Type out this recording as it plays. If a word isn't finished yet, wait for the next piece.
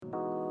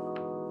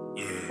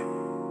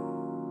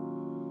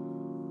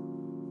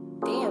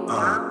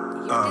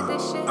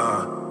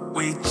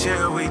We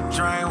chill, we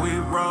drink, we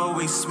roll,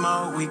 we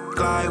smoke, we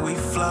glide, we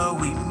flow,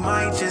 we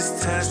might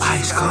just touch the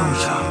Ice cold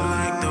show.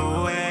 like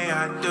the way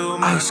I do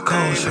my Ice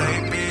cold show.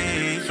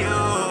 baby. You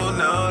know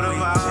the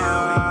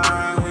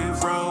vibe. We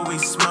roll, we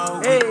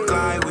smoke, we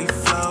glide, we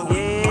flow,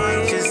 we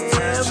might just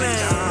touch the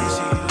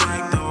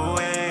like the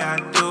way I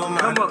do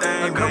my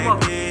thing,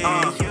 baby.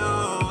 You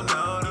know the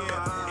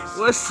vibe.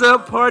 What's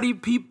up, party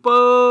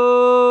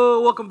people?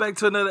 Welcome back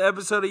to another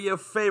episode of your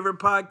favorite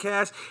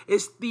podcast.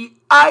 It's the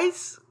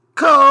Ice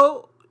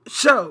Cold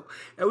Show.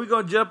 And we're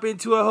going to jump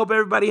into it. Hope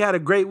everybody had a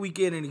great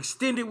weekend, an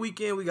extended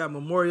weekend. We got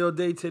Memorial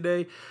Day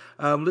today.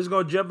 Let's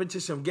go jump into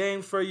some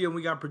games for you. And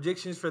we got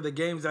predictions for the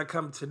games that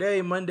come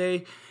today,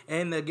 Monday,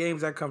 and the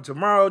games that come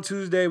tomorrow,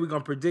 Tuesday. We're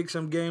going to predict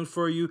some games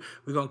for you.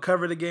 We're going to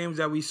cover the games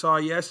that we saw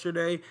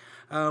yesterday.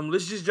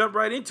 Let's just jump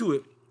right into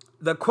it.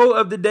 The quote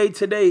of the day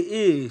today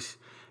is,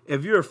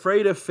 if you're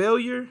afraid of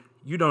failure,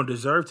 you don't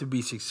deserve to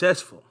be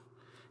successful.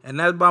 And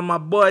that's by my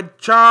boy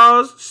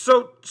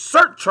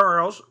Sir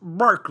Charles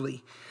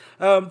Barkley.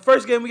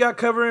 First game we got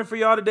covering for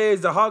y'all today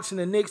is the Hawks and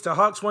the Knicks. The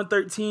Hawks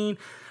 113,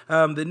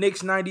 the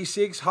Knicks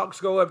 96. Hawks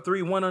go up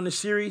 3-1 on the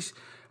series.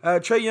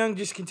 Trae Young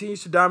just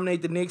continues to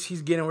dominate the Knicks.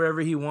 He's getting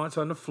wherever he wants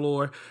on the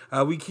floor.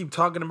 We keep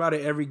talking about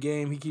it every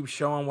game. He keeps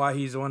showing why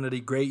he's one of the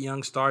great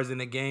young stars in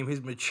the game.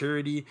 His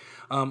maturity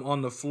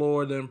on the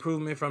floor, the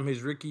improvement from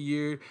his rookie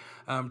year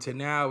to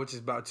now, which is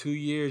about 2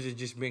 years, has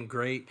just been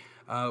great.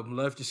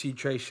 Love to see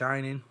Trae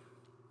shining.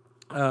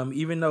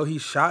 Even though he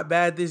shot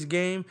bad this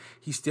game,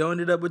 he still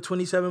ended up with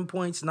 27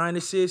 points, 9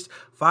 assists,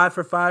 5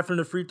 for 5 from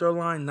the free throw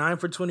line, 9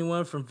 for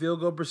 21 from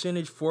field goal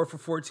percentage, 4 for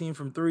 14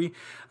 from 3.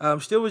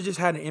 Still was just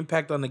had an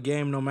impact on the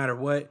game no matter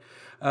what.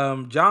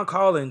 John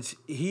Collins,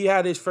 he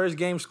had his first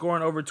game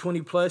scoring over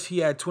 20+. He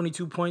had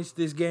 22 points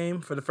this game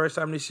for the first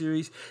time in this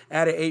series,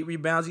 added 8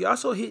 rebounds. He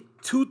also hit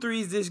 2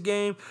 threes this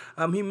game.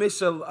 He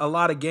missed a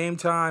lot of game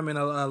time and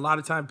a lot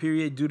of time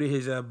period due to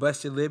his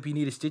busted lip he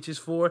needed stitches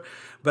for.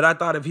 But I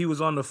thought if he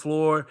was on the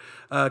floor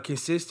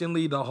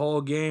consistently the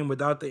whole game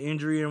without the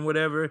injury and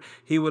whatever,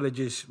 he would have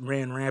just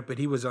ran rampant.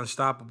 He was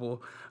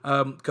unstoppable.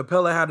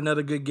 Capella had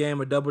another good game,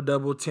 a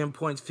double-double, 10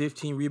 points,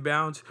 15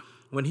 rebounds.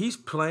 When he's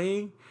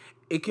playing,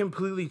 it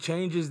completely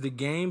changes the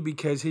game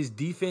because his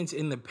defense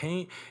in the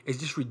paint is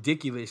just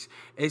ridiculous.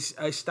 It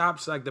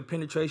stops like the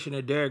penetration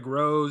of Derrick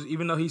Rose.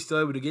 Even though he's still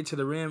able to get to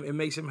the rim, it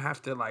makes him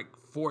have to like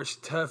force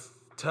tough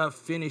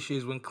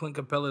finishes when Clint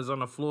Capella is on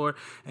the floor.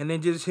 And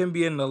then just him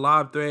being the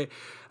lob threat,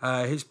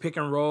 his pick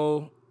and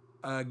roll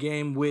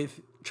game with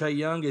Trae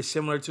Young is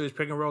similar to his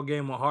pick and roll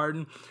game with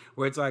Harden,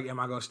 where it's like, am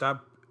I going to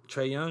stop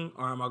Trae Young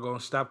or am I going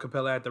to stop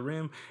Capella at the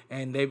rim?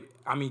 And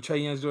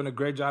Trae Young's doing a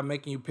great job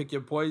making you pick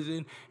your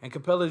poison, and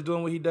Capella's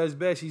doing what he does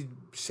best. He's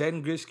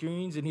setting good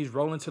screens and he's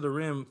rolling to the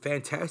rim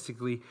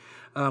fantastically.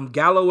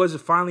 Gallo was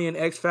finally an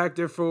X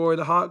factor for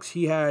the Hawks.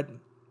 He had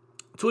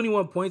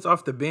 21 points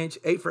off the bench,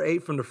 8 for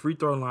 8 from the free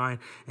throw line,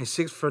 and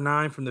 6 for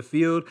 9 from the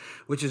field,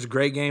 which is a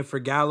great game for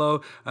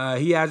Gallo.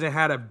 He hasn't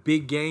had a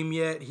big game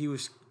yet. He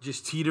was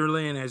just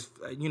teetering as,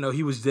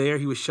 he was there.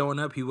 He was showing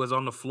up. He was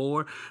on the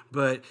floor,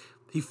 but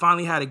he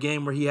finally had a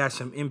game where he had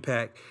some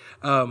impact.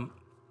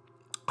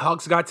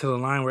 Hawks got to the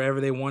line wherever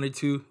they wanted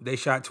to. They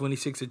shot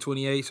 26 of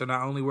 28, so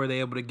not only were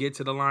they able to get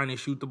to the line and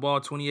shoot the ball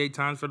 28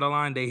 times for the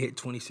line, they hit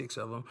 26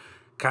 of them.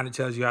 Kind of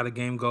tells you how the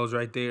game goes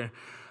right there.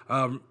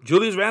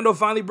 Julius Randle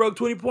finally broke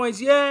 20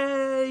 points.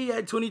 Yay! He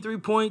had 23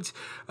 points,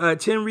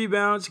 10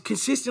 rebounds,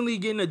 consistently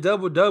getting a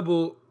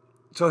double-double.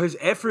 So his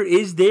effort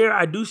is there.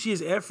 I do see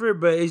his effort,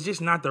 but it's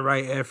just not the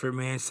right effort,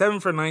 man. 7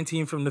 for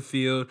 19 from the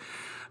field.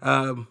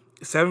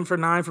 7 for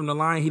 9 from the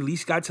line. He at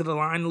least got to the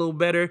line a little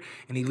better,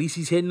 and at least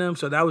he's hitting them,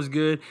 so that was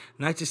good.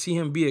 Nice to see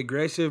him be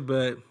aggressive,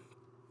 but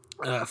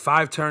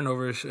 5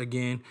 turnovers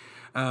again.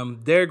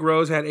 Derrick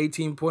Rose had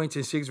 18 points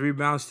and 6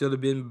 rebounds, still have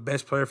been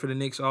best player for the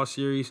Knicks all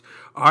series.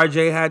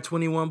 RJ had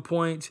 21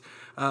 points.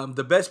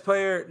 The best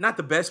player, not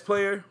the best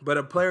player, but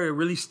a player that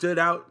really stood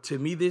out to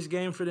me this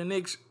game for the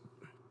Knicks,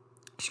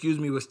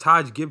 was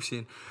Taj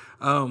Gibson.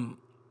 The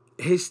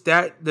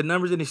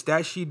numbers in his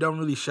stat sheet don't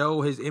really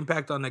show his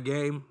impact on the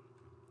game.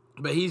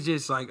 But he's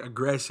just,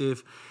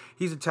 aggressive.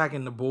 He's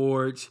attacking the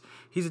boards.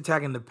 He's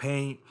attacking the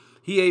paint.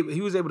 He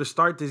was able to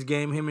start this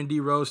game. Him and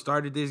D. Rose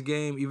started this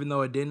game, even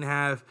though it didn't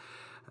have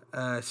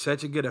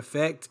such a good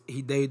effect.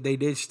 They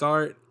did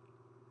start.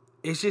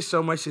 It's just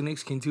so much the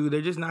Knicks can do.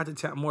 They're just not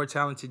the more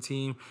talented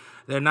team.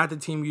 They're not the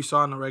team you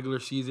saw in the regular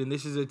season.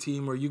 This is a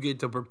team where you get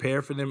to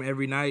prepare for them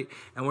every night.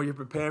 And when you're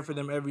preparing for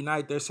them every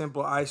night, their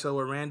simple ISO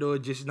or Randle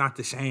is just not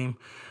the same.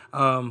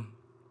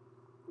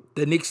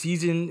 The Knicks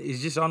season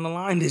is just on the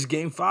line. This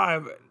game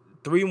 5,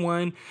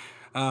 3-1.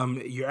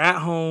 You're at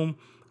home.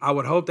 I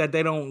would hope that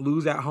they don't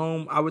lose at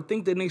home. I would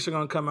think the Knicks are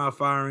going to come out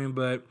firing,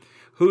 but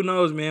who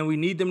knows, man? We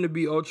need them to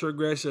be ultra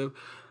aggressive.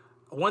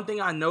 One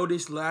thing I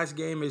noticed last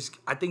game is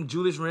I think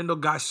Julius Randle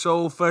got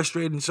so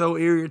frustrated and so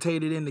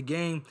irritated in the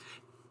game.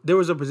 There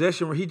was a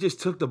possession where he just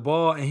took the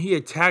ball and he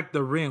attacked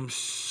the rim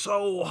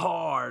so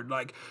hard.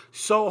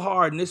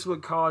 And this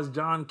would cause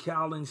John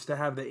Collins to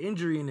have the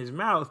injury in his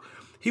mouth.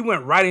 he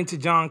went right into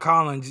John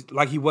Collins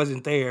like he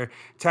wasn't there,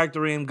 tacked the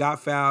rim, got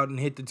fouled, and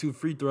hit the 2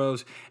 free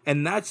throws.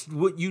 And that's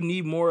what you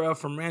need more of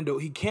from Randall.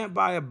 He can't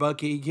buy a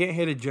bucket. He can't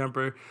hit a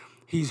jumper.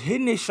 He's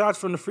hitting his shots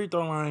from the free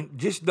throw line.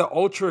 Just the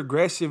ultra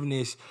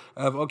aggressiveness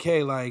of,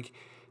 okay, like,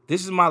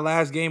 this is my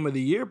last game of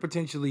the year,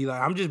 potentially. Like,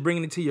 I'm just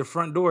bringing it to your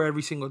front door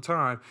every single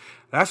time.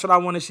 That's what I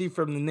want to see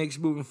from the Knicks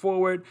moving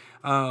forward.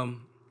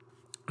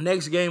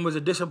 Next game was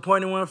a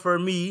disappointing one for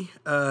me.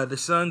 The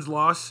Suns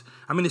lost.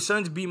 The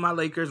Suns beat my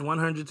Lakers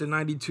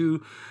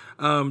 100-92.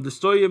 The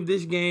story of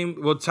this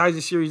game, ties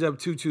the series up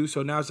 2-2,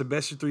 so now it's a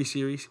best-of-3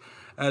 series.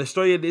 The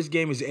story of this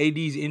game is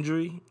AD's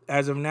injury.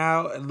 As of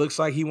now, it looks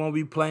like he won't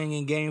be playing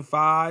in Game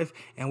 5,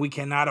 and we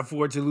cannot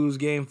afford to lose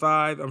Game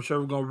 5. I'm sure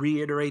we're going to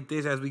reiterate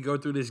this as we go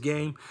through this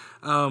game.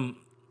 The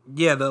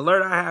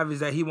alert I have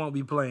is that he won't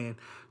be playing.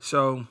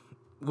 So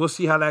we'll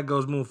see how that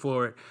goes moving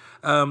forward.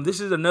 This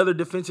is another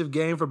defensive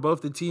game for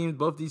both the teams.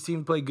 Both these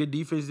teams play good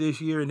defense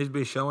this year, and it's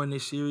been showing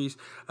this series.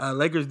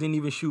 Lakers didn't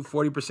even shoot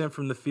 40%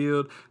 from the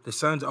field. The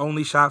Suns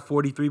only shot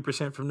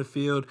 43% from the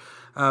field.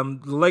 The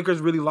Lakers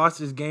really lost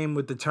this game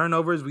with the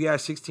turnovers. We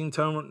had 16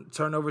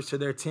 turnovers to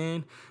their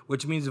 10,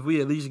 which means if we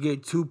at least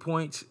get 2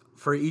 points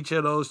for each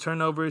of those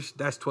turnovers,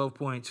 that's 12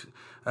 points,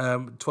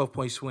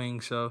 12-point swing.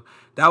 So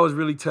that was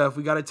really tough.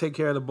 We got to take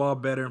care of the ball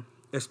better,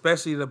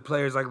 especially the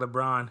players like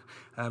LeBron,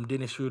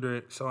 Dennis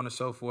Schroeder, so on and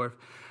so forth.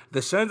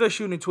 The Suns are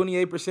shooting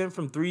 28%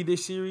 from 3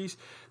 this series.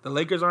 The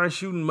Lakers aren't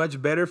shooting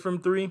much better from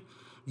 3.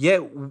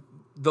 Yet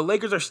the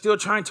Lakers are still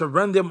trying to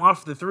run them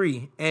off the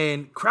 3.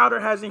 And Crowder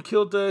hasn't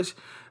killed us.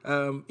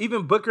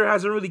 Even Booker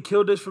hasn't really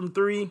killed us from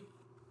 3.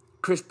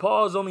 Chris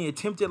Paul has only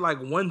attempted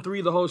like 1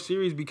 3 the whole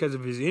series because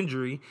of his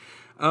injury.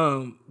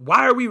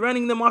 Why are we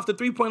running them off the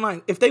 3-point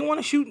line? If they want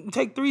to shoot and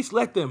take threes,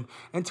 let them.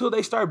 Until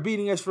they start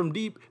beating us from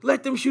deep,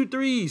 let them shoot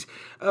threes.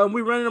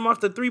 We're running them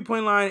off the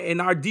 3-point line, and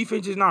our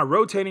defense is not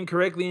rotating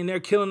correctly, and they're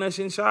killing us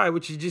inside,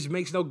 which just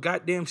makes no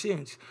goddamn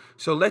sense.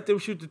 So let them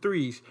shoot the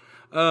threes.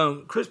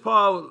 Chris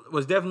Paul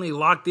was definitely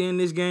locked in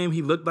this game.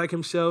 He looked like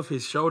himself.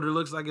 His shoulder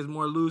looks like it's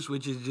more loose,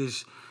 which is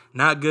just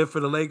not good for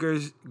the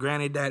Lakers.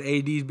 Granted that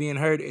AD's being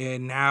hurt,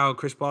 and now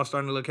Chris Paul's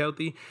starting to look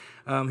healthy.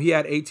 He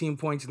had 18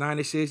 points, 9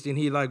 assists, and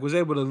he was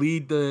able to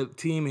lead the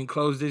team and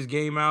close this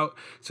game out.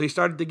 So he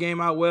started the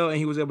game out well, and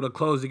he was able to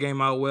close the game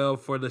out well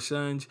for the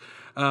Suns.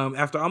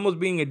 After almost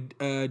being a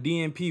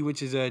DNP,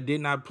 which is a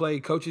did not play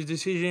coach's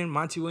decision,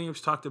 Monty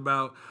Williams talked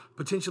about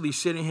potentially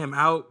sitting him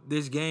out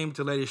this game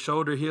to let his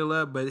shoulder heal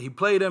up, but he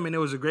played him, and it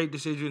was a great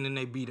decision, and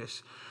they beat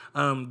us.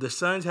 The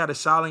Suns had a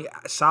solid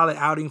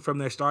outing from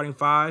their starting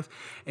 5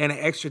 and an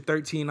extra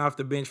 13 off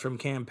the bench from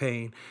Cam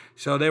Payne.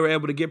 So they were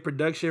able to get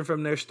production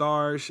from their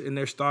stars and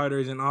their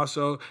starters, and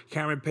also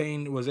Cameron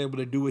Payne was able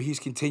to do what he's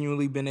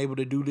continually been able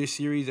to do this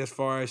series as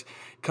far as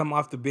come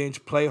off the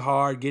bench, play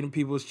hard, get in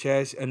people's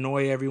chests,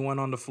 annoy everyone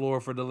on the floor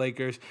for the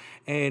Lakers,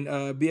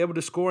 and be able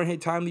to score and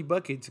hit timely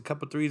buckets, a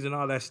couple threes and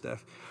all that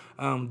stuff.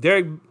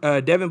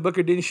 Devin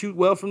Booker didn't shoot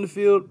well from the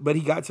field, but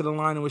he got to the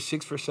line and was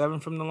 6 for 7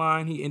 from the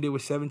line. He ended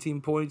with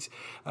 17 points.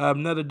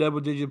 Another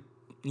double-digit,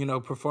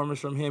 performance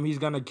from him. He's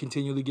going to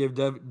continually give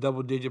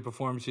double-digit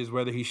performances,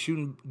 whether he's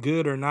shooting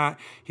good or not.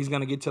 He's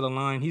going to get to the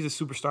line. He's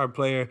a superstar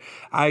player.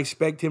 I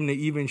expect him to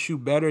even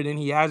shoot better than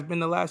he has been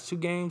the last 2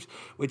 games,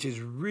 which is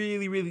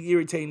really, really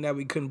irritating that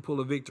we couldn't pull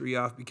a victory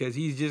off because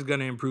he's just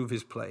going to improve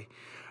his play.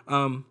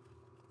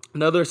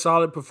 Another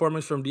solid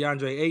performance from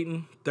DeAndre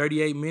Ayton,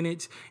 38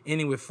 minutes,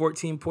 ending with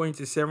 14 points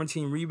and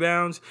 17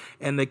 rebounds.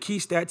 And the key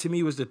stat to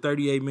me was the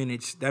 38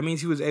 minutes. That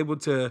means he was able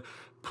to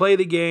play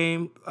the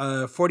game,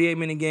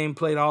 48-minute game,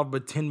 played all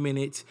but 10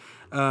 minutes.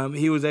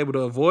 He was able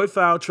to avoid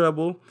foul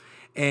trouble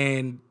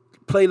and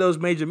play those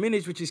major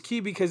minutes, which is key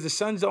because the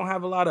Suns don't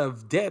have a lot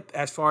of depth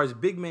as far as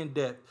big man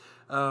depth.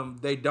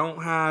 They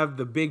don't have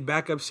the big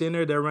backup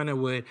center. They're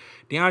running with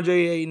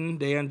DeAndre Ayton.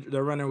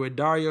 They're running with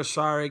Dario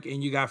Saric,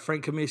 and you got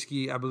Frank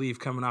Kaminsky, I believe,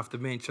 coming off the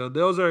bench. So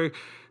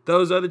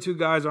those other 2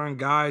 guys aren't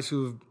guys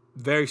who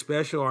very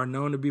special, are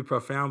known to be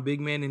profound big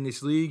men in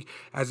this league,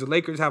 as the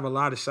Lakers have a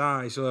lot of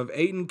size. So if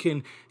Ayton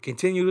can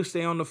continue to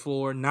stay on the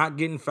floor, not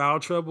get in foul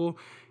trouble,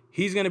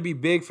 he's going to be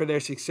big for their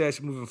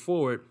success moving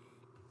forward.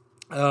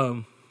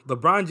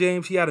 LeBron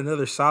James, he had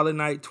another solid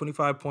night,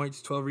 25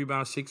 points, 12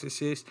 rebounds, 6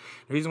 assists.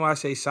 The reason why I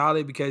say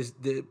solid, because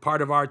the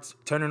part of our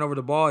turning over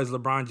the ball is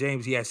LeBron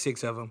James. He has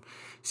 6 of them,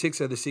 6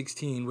 of the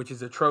 16, which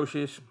is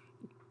atrocious.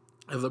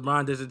 If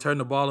LeBron doesn't turn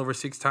the ball over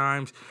 6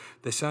 times,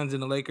 the Suns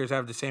and the Lakers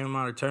have the same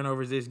amount of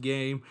turnovers this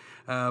game,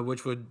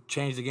 which would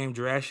change the game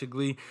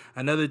drastically.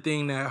 Another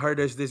thing that hurt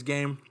us this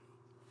game,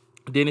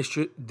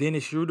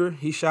 Dennis Schroeder,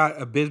 he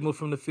shot abysmal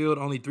from the field,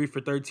 only 3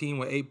 for 13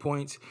 with 8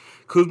 points.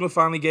 Kuzma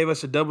finally gave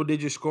us a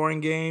double-digit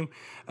scoring game,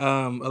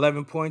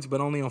 11 points, but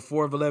only on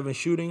 4 of 11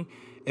 shooting.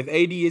 If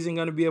AD isn't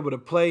going to be able to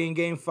play in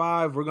Game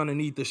 5, we're going to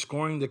need the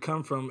scoring to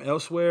come from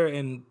elsewhere,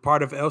 and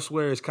part of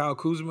elsewhere is Kyle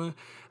Kuzma.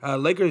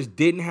 Lakers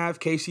didn't have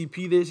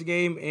KCP this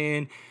game,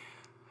 and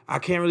I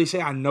can't really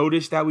say I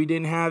noticed that we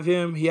didn't have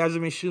him. He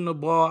hasn't been shooting the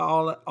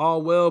ball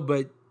all well,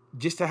 but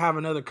just to have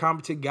another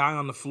competent guy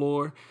on the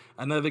floor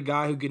another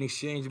guy who can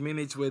exchange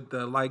minutes with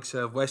the likes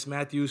of Wes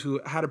Matthews,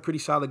 who had a pretty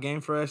solid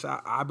game for us,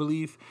 I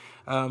believe,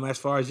 as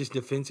far as just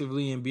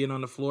defensively and being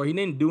on the floor. He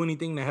didn't do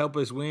anything to help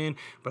us win,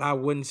 but I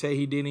wouldn't say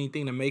he did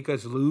anything to make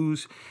us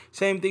lose.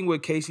 Same thing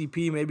with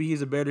KCP. Maybe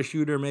he's a better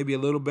shooter, maybe a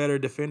little better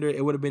defender.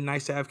 It would have been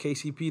nice to have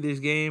KCP this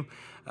game.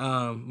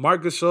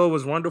 Marc Gasol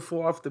was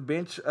wonderful off the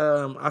bench.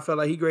 I felt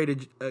like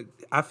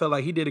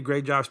he did a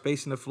great job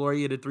spacing the floor.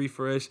 He hit a 3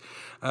 for us.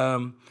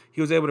 He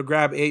was able to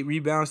grab 8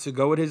 rebounds to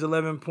go with his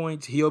 11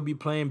 points. He'll be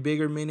playing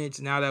bigger minutes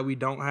now that we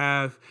don't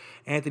have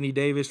Anthony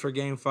Davis for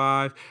Game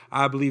 5.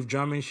 I believe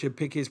Drummond should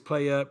pick his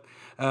play up.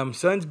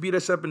 Suns beat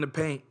us up in the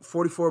paint,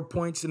 44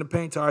 points in the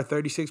paint to our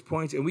 36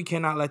 points, and we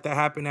cannot let that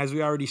happen. As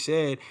we already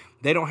said,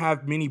 they don't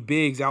have many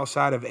bigs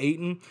outside of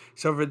Ayton.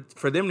 So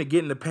for them to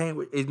get in the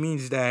paint, it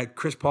means that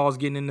Chris Paul's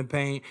getting in the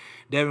paint,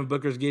 Devin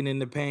Booker's getting in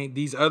the paint,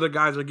 these other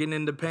guys are getting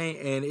in the paint,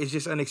 and it's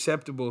just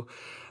unacceptable.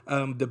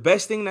 The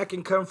best thing that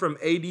can come from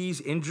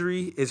AD's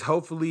injury is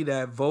hopefully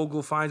that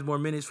Vogel finds more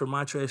minutes for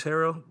Montrezl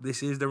Harrell.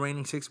 This is the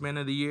reigning sixth man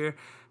of the year.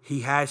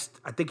 I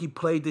think he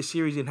played this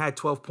series and had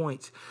 12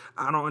 points.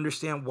 I don't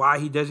understand why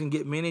he doesn't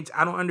get minutes.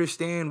 I don't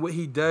understand what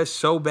he does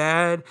so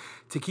bad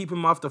to keep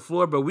him off the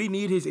floor, but we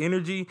need his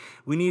energy.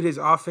 We need his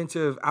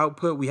offensive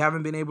output. We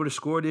haven't been able to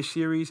score this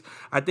series.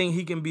 I think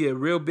he can be a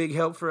real big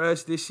help for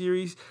us this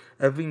series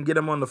if we can get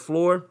him on the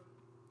floor.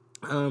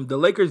 The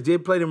Lakers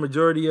did play the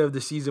majority of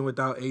the season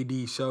without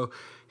AD, so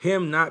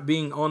him not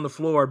being on the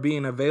floor or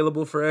being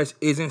available for us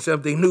isn't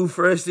something new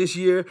for us this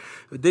year.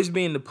 With this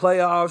being the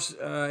playoffs,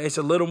 it's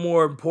a little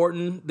more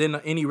important than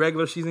any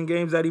regular season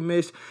games that he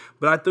missed.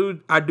 But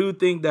I do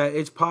think that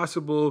it's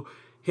possible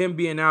him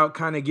being out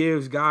kind of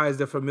gives guys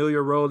the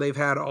familiar role they've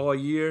had all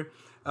year,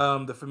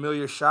 the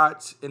familiar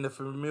shots and the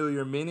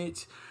familiar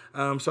minutes.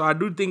 So I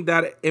do think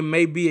that it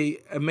may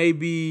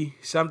be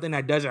something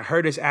that doesn't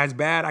hurt us as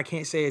bad. I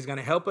can't say it's going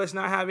to help us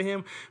not having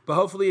him, but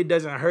hopefully it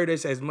doesn't hurt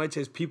us as much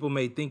as people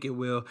may think it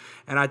will.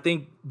 And I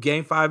think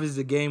Game 5 is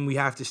the game we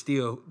have to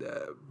steal.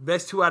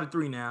 Best 2 out of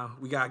 3 now.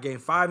 We got Game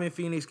 5 in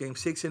Phoenix, Game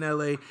 6 in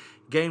LA,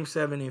 Game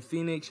 7 in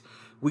Phoenix.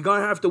 We're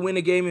going to have to win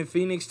a game in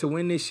Phoenix to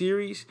win this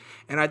series,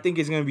 and I think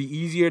it's going to be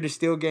easier to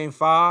steal Game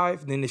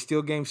 5 than to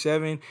steal Game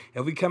 7.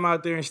 If we come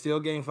out there and steal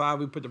Game 5,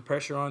 we put the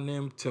pressure on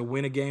them to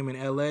win a game in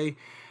LA.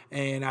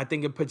 And I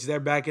think it puts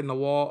their backs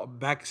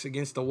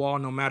against the wall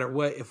no matter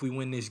what if we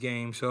win this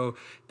game. So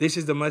this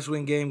is the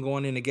must-win game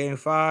going into Game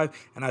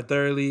 5, and I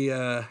thoroughly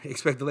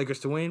expect the Lakers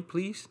to win.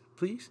 Please.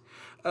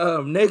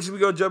 Next, we're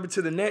going to jump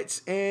into the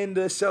Nets and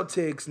the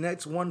Celtics.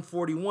 Nets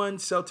 141,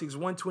 Celtics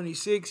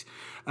 126.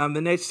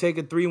 The Nets take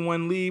a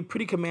 3-1 lead,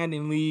 pretty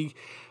commanding lead.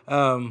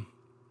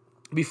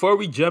 Before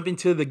we jump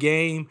into the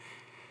game,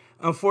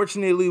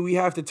 unfortunately, we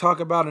have to talk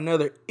about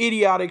another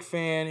idiotic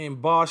fan in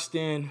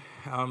Boston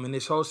in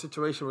this whole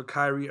situation with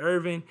Kyrie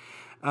Irving.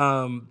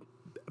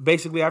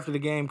 Basically, after the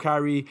game,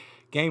 Kyrie,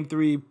 Game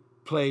 3,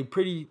 played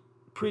pretty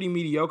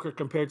mediocre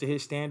compared to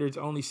his standards,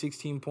 only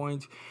 16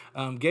 points.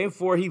 Game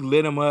 4, he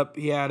lit him up.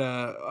 He had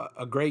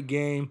a great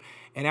game.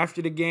 And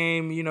after the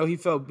game,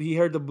 he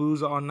heard the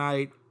blues all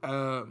night.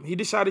 He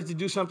decided to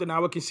do something I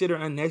would consider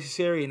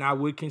unnecessary and I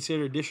would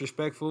consider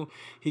disrespectful.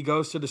 He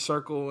goes to the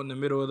circle in the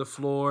middle of the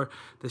floor,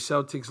 the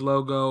Celtics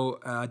logo.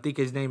 I think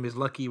his name is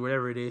Lucky,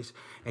 whatever it is.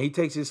 And he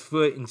takes his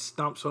foot and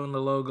stomps on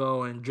the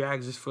logo and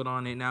drags his foot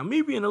on it. Now,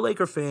 me being a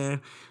Laker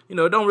fan, it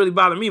don't really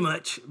bother me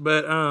much.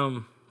 But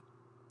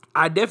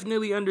I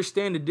definitely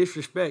understand the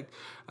disrespect.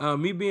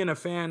 Me being a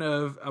fan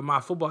of my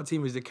football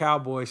team is the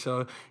Cowboys,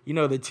 so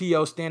the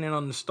T.O. standing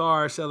on the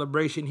star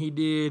celebration he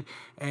did,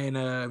 and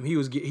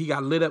he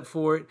got lit up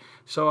for it.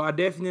 So I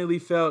definitely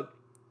felt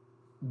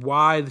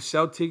why the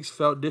Celtics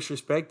felt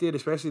disrespected,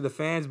 especially the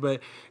fans.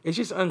 But it's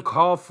just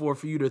uncalled for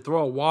you to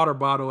throw a water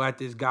bottle at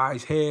this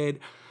guy's head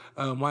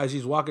while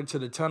he's walking to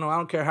the tunnel. I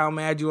don't care how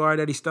mad you are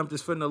that he stumped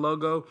his foot in the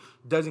logo.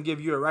 Doesn't give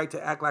you a right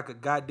to act like a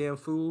goddamn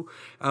fool.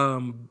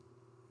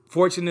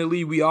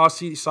 Fortunately, we all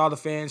saw the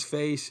fan's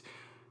face.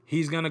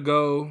 He's going to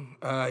go.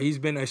 He's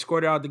been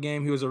escorted out of the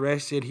game. He was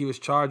arrested. He was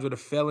charged with a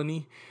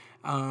felony,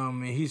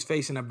 and he's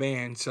facing a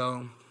ban.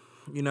 So,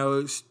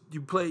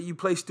 you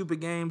play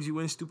stupid games, you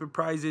win stupid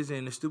prizes,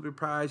 and the stupid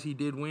prize he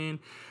did win.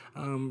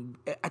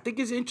 I think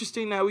it's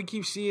interesting that we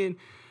keep seeing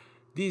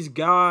these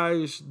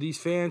guys, these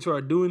fans who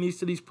are doing these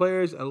to these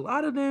players. A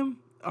lot of them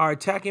are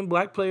attacking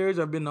black players.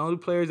 Have been the only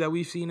players that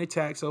we've seen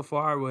attack so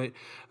far with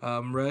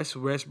Russ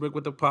Westbrook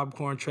with the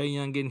popcorn, Trae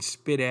Young getting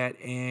spit at,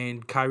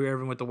 and Kyrie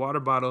Irving with the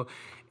water bottle.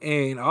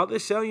 And all the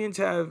Celtics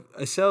have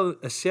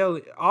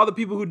all the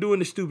people who doing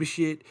the stupid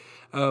shit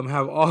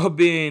have all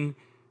been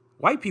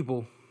white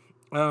people.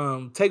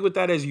 Take with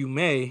that as you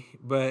may,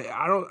 but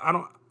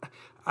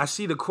I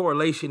see the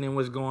correlation in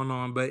what's going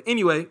on. But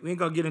anyway, we ain't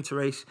gonna get into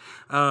race.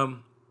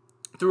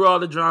 Through all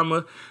the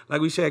drama, like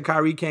we said,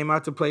 Kyrie came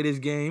out to play this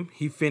game.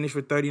 He finished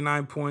with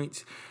 39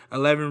 points,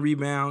 11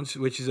 rebounds,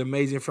 which is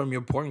amazing from your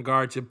point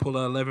guard to pull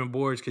 11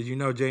 boards because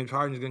James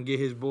Harden's going to get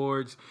his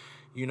boards.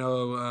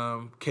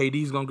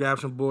 KD's going to grab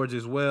some boards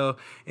as well.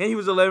 And he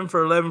was 11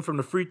 for 11 from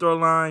the free throw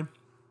line.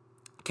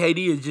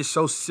 KD is just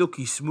so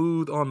silky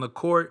smooth on the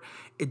court.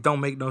 it don't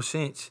make no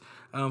sense.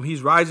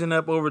 He's rising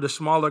up over the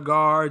smaller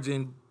guards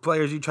and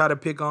players you try to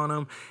pick on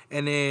him,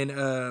 and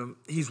then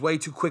he's way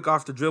too quick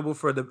off the dribble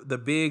for the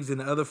bigs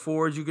and the other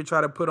forwards you could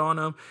try to put on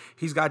him.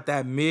 He's got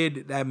that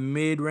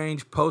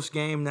mid-range post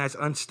game that's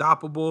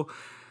unstoppable.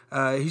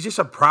 He's just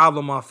a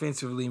problem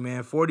offensively,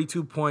 man.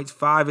 42 points,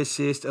 5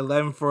 assists,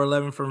 11 for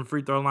 11 from the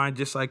free throw line,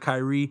 just like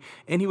Kyrie.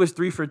 And he was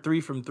 3 for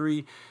 3 from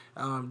 3.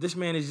 This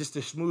man is just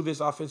the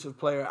smoothest offensive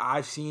player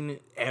I've seen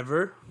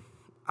ever,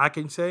 I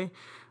can say.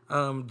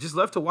 Just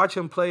love to watch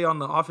him play on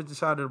the offensive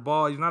side of the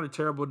ball. He's not a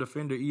terrible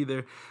defender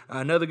either.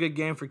 Another good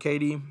game for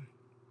KD.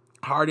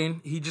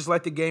 Harden, he just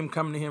let the game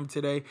come to him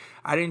today.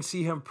 I didn't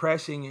see him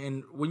pressing.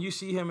 And when you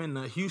see him in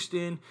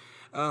Houston,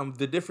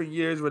 the different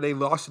years where they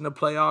lost in the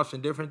playoffs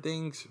and different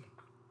things,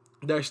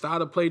 their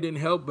style of play didn't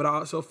help, but I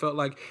also felt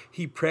like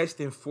he pressed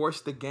and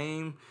forced the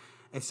game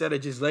instead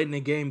of just letting the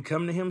game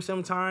come to him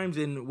sometimes.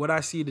 And what I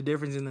see the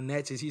difference in the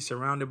Nets is he's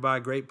surrounded by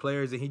great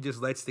players, and he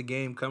just lets the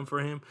game come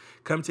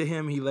to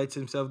him. He lets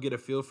himself get a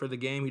feel for the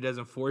game. He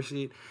doesn't force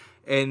it.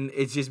 And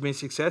it's just been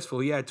successful.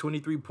 He had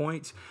 23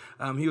 points.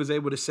 He was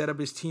able to set up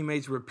his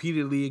teammates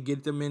repeatedly and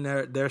get them in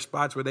their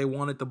spots where they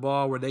wanted the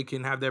ball, where they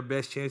can have their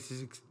best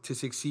chances to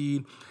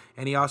succeed.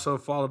 And he also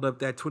followed up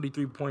that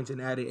 23 points and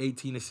added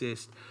 18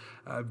 assists.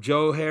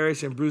 Joe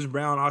Harris and Bruce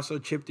Brown also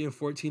chipped in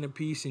 14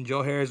 apiece, and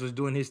Joe Harris was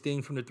doing his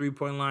thing from the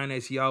three-point line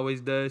as he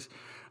always does.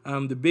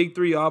 The big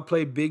three all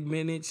played big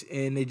minutes,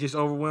 and they just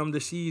overwhelmed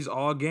the C's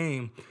all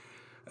game.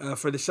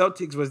 For the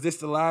Celtics, was this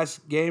the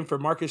last game for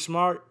Marcus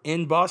Smart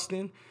in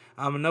Boston?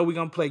 I know we're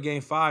going to play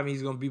Game 5, and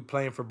he's going to be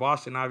playing for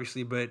Boston,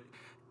 obviously, but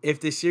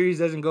if this series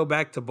doesn't go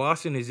back to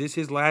Boston, is this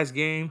his last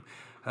game?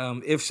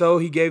 If so,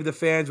 he gave the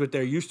fans what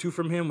they're used to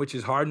from him, which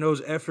is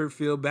hard-nosed,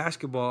 effort-filled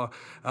basketball.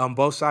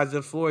 Both sides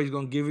of the floor, he's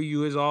going to give you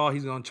his all.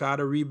 He's going to try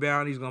to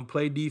rebound. He's going to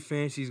play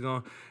defense. He's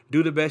going to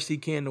do the best he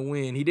can to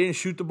win. He didn't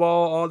shoot the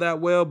ball all that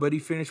well, but he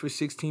finished with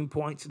 16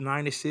 points,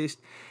 9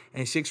 assists,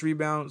 and 6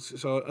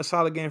 rebounds. So a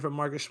solid game for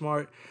Marcus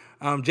Smart.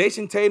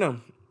 Jason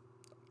Tatum.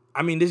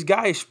 I mean, this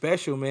guy is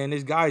special, man.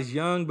 This guy is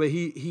young, but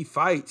he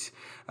fights.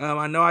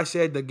 I know I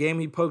said the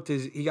game he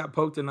got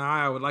poked in the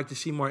eye. I would like to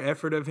see more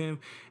effort of him,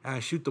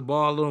 shoot the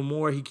ball a little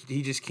more.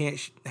 He just can't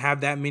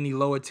have that many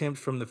low attempts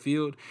from the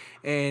field.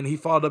 And he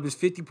followed up his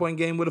 50-point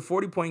game with a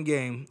 40-point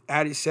game,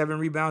 added 7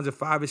 rebounds and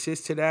 5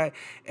 assists to that.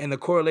 And the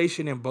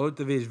correlation in both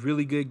of his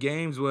really good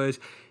games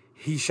was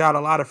he shot a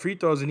lot of free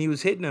throws and he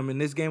was hitting them.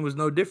 And this game was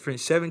no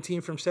different.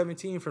 17 from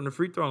 17 from the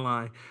free throw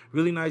line.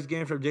 Really nice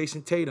game from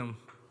Jason Tatum.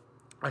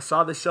 I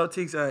saw the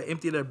Celtics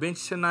empty their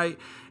bench tonight.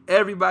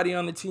 Everybody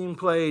on the team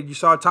played. You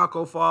saw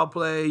Taco Fall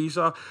play. You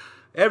saw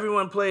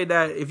everyone played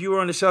that. If you were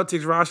on the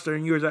Celtics roster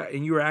and you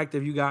were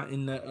active, you got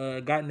in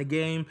the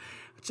game,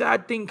 which I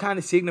think kind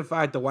of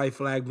signified the white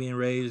flag being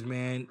raised.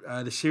 Man,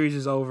 the series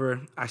is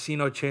over. I see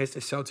no chance the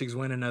Celtics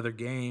win another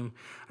game.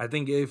 I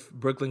think if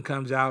Brooklyn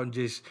comes out and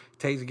just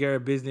takes care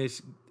of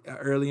business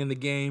early in the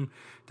game,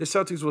 the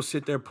Celtics will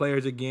sit their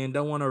players again.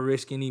 Don't want to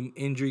risk any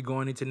injury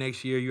going into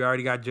next year. You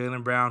already got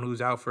Jaylen Brown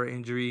who's out for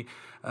injury.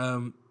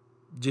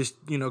 Just,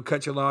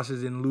 cut your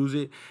losses and lose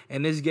it.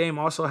 And this game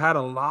also had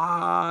a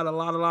lot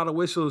of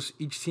whistles.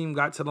 Each team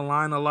got to the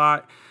line a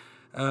lot.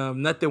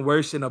 Nothing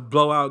worse than a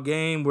blowout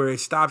game where it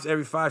stops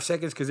every 5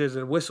 seconds because there's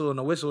a whistle and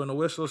a whistle and a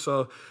whistle.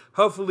 So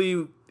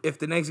hopefully if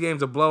the next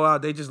game's a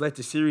blowout, they just let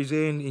the series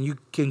in and you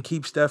can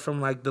keep stuff from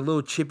like the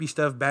little chippy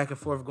stuff back and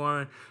forth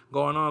going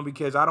on,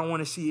 because I don't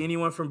want to see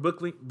anyone from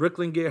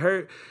Brooklyn get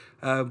hurt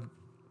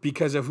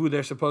because of who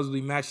they're supposedly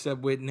matched up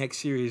with next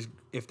series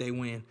if they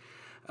win.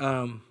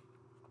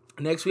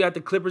 Next, we got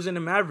the Clippers and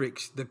the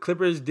Mavericks. The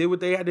Clippers did what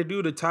they had to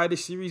do to tie the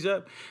series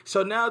up.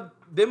 So now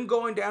them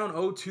going down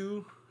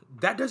 0-2,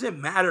 that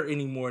doesn't matter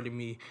anymore to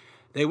me.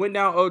 They went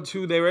down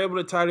 0-2. They were able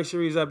to tie the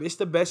series up. It's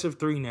the best of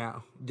 3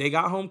 now. They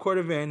got home court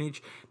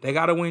advantage. They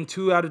got to win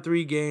 2 out of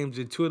 3 games,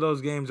 and 2 of those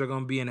games are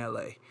going to be in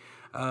L.A.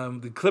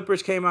 The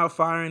Clippers came out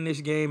firing this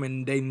game,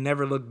 and they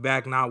never looked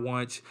back, not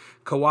once.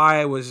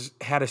 Kawhi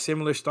had a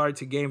similar start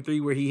to Game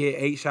 3 where he hit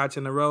 8 shots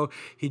in a row.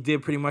 He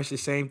did pretty much the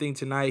same thing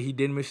tonight. He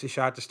didn't miss a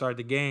shot to start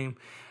the game.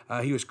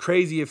 He was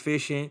crazy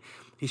efficient.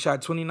 He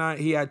shot 29.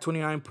 He had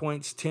 29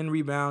 points, 10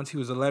 rebounds. He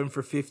was 11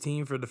 for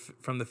 15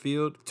 from the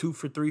field, 2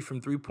 for 3 from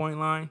three-point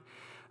line.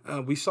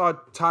 We saw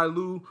Ty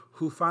Lue,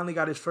 who finally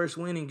got his first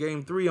win in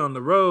Game 3 on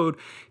the road.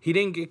 He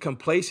didn't get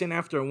complacent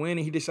after a win,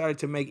 and he decided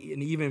to make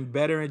an even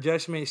better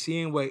adjustment,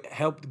 seeing what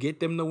helped get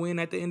them the win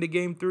at the end of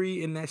Game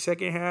 3 in that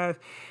second half.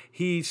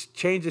 He's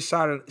changed his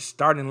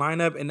starting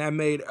lineup, and that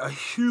made a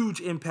huge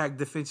impact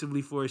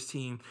defensively for his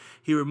team.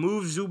 He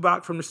removed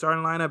Zubac from the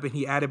starting lineup, and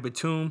he added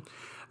Batum.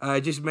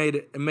 It just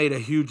made a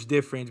huge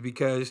difference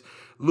because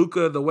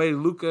the way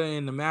Luka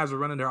and the Mavs are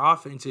running their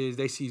offense is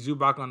they see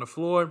Zubac on the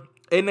floor.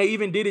 And they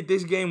even did it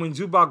this game when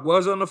Zubac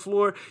was on the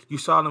floor. You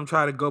saw them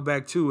try to go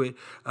back to it.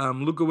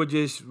 Luka would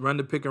just run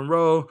the pick and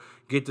roll,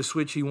 get the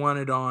switch he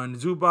wanted on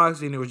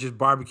Zubac, and it was just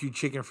barbecue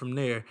chicken from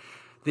there.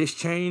 This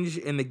change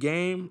in the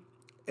game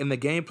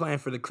plan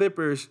for the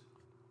Clippers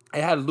I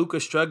had Luka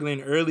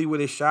struggling early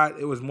with his shot.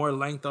 It was more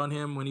length on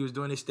him when he was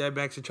doing his step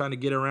backs and trying to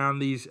get around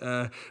these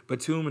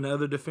Batum and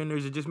other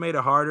defenders. It just made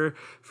it harder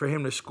for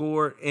him to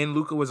score. And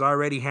Luka was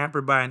already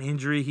hampered by an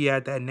injury. He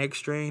had that neck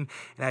strain,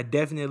 and that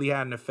definitely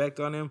had an effect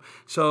on him.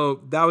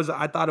 So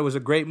I thought it was a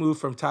great move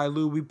from Ty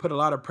Lue. We put a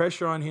lot of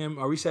pressure on him,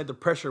 or we said the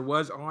pressure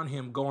was on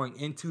him going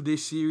into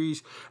this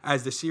series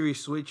as the series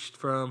switched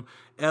from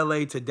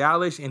LA to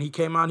Dallas, and he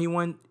came out and he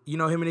won,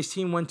 him and his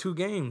team won 2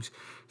 games.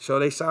 So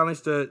they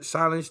silenced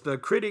the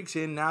critics,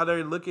 and now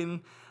they're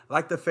looking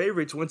like the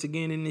favorites once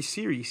again in this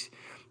series.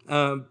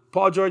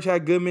 Paul George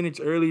had good minutes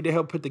early to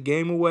help put the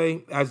game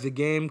away. As the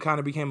game kind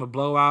of became a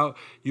blowout,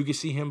 you could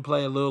see him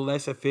play a little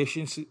less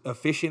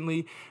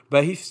efficiently,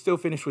 but he still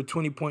finished with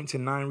 20 points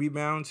and 9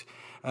 rebounds.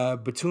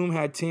 Batum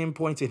had 10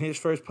 points in his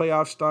first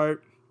playoff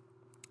start.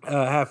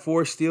 Had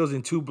 4 steals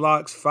and 2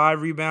 blocks,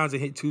 5 rebounds,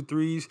 and hit 2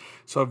 threes.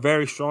 So a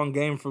very strong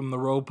game from the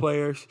role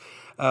players.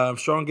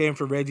 Strong game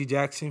for Reggie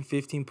Jackson,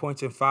 15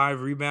 points and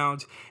 5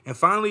 rebounds. And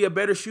finally, a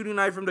better shooting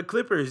night from the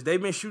Clippers. They've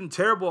been shooting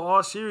terrible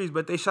all series,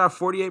 but they shot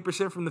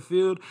 48% from the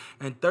field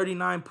and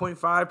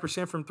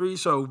 39.5% from 3.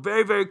 So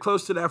very, very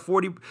close to that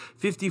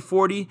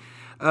 50-40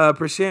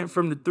 percent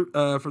from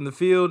the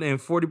field and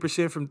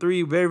 40% from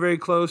 3. Very, very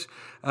close.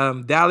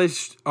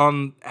 Dallas,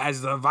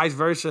 as the vice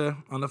versa,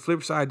 on the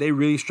flip side, they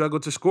really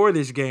struggled to score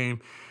this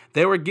game.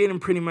 They were getting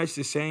pretty much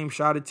the same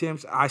shot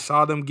attempts I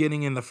saw them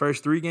getting in the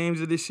first 3 games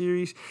of this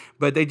series,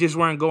 but they just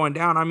weren't going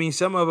down. I mean,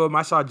 some of them,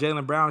 I saw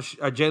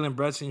Jalen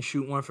Brunson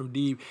shoot one from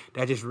deep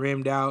that just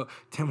rimmed out.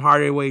 Tim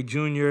Hardaway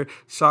Jr.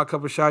 saw a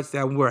couple shots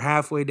that were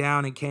halfway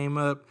down and came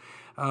up.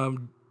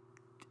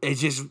 It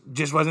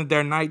just wasn't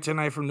their night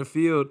tonight from the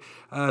field.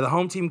 The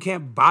home team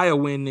can't buy a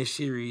win this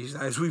series.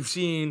 As we've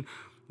seen,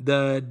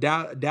 the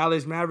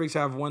Dallas Mavericks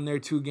have won their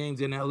 2 games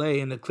in LA,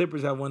 and the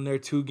Clippers have won their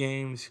 2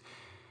 games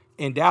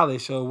in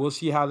Dallas. So we'll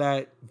see how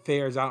that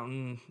fares out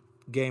in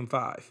Game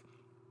 5.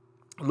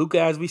 Luka,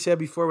 as we said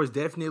before, was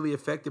definitely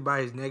affected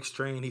by his neck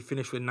strain. He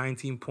finished with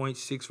 19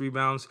 points, 6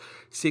 rebounds,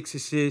 6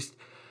 assists.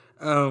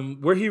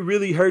 Where he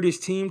really hurt his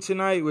team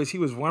tonight was he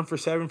was 1 for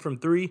 7 from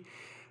 3.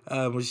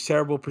 Was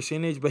terrible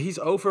percentage, but he's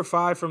 0 for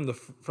 5 from the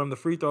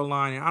free throw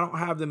line. And I don't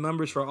have the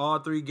numbers for all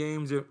 4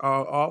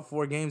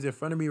 games in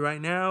front of me right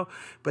now,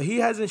 but he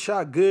hasn't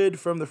shot good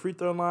from the free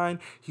throw line.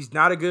 He's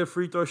not a good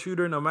free throw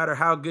shooter, no matter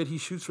how good he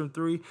shoots from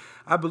 3.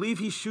 I believe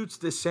he shoots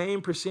the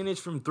same percentage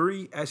from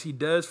 3 as he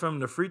does from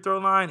the free throw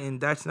line,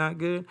 and that's not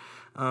good.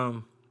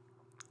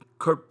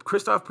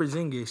 Kristaps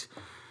Porzingis,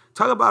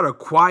 talk about a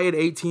quiet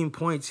 18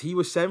 points. He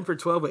was 7 for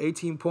 12 with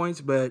 18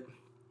 points, but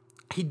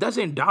he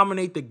doesn't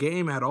dominate the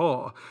game at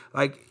all.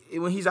 Like,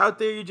 when he's out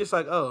there, you're just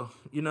like, oh,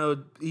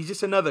 he's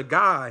just another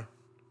guy.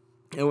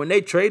 And when they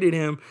traded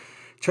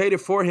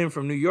for him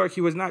from New York,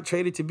 he was not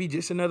traded to be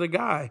just another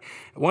guy.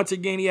 Once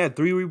again, he had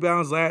 3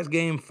 rebounds last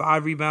game,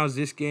 5 rebounds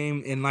this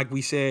game. And like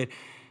we said,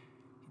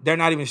 they're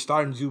not even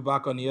starting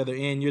Zubac on the other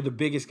end. You're the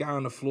biggest guy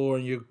on the floor,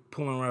 and you're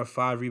pulling around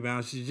 5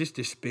 rebounds. It's just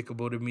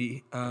despicable to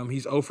me.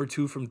 He's 0 for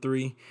 2 from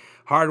 3.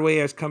 Hardaway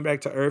has come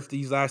back to earth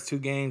these last 2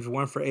 games,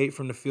 1 for 8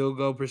 from the field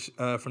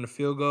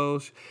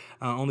goals,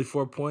 only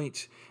 4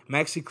 points.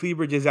 Maxi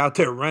Kleber just out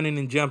there running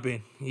and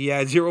jumping. He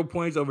had 0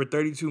 points over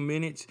 32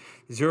 minutes,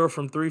 0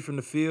 from 3 from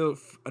the field,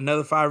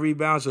 another 5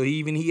 rebounds. So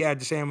he had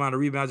the same amount of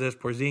rebounds as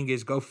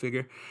Porzingis. Go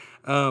figure.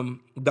 The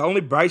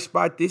only bright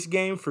spot this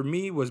game for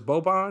me was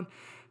Boban.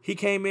 He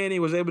came in, he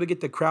was able to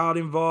get the crowd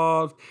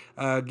involved,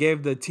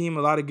 gave the team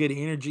a lot of good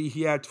energy.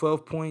 He had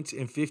 12 points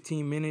in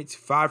 15 minutes,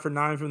 5 for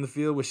 9 from the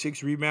field with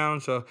 6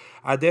 rebounds. So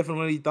I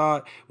definitely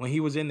thought when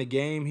he was in the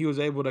game, he was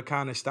able to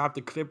kind of stop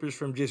the Clippers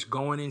from just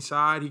going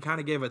inside. He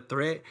kind of gave a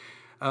threat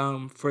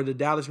for the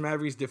Dallas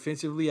Mavericks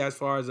defensively as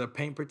far as a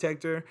paint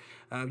protector.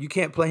 You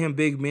can't play him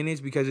big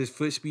minutes because his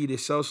foot speed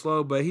is so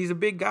slow, but he's a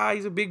big guy.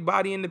 He's a big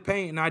body in the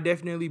paint, and I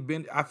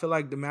feel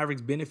like the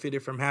Mavericks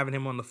benefited from having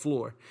him on the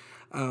floor.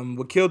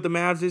 What killed the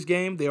Mavs this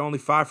game, they're only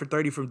 5 for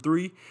 30 from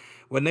 3.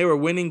 When they were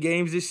winning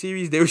games this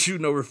series, they were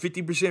shooting over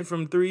 50%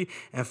 from 3,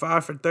 and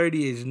 5 for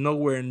 30 is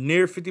nowhere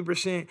near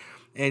 50%.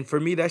 And for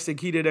me, that's the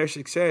key to their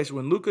success.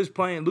 When Luka's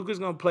playing, Luka's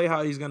going to play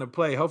how he's going to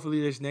play.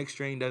 Hopefully this next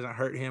strain doesn't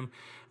hurt him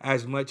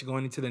as much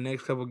going into the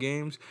next couple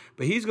games.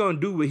 But he's going to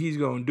do what he's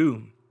going to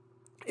do.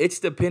 It's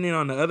depending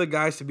on the other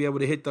guys to be able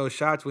to hit those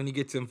shots when he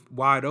gets them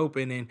wide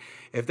open. And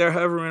if they're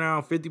hovering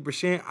around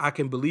 50%, I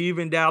can believe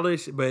in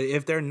Dallas. But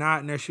if they're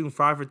not and they're shooting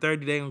 5 for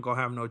 30, they ain't going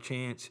to have no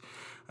chance.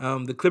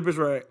 The Clippers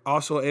were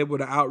also able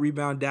to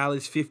out-rebound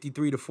Dallas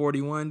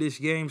 53-41 this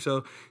game.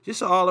 So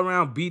just an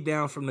all-around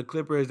beatdown from the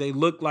Clippers. They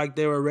looked like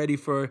they were ready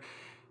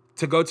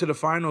to go to the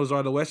finals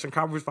or the Western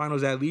Conference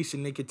Finals at least,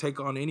 and they could take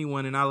on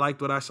anyone. And I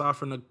liked what I saw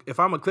from if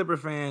I'm a Clipper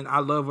fan, I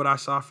love what I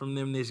saw from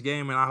them this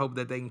game, and I hope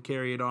that they can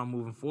carry it on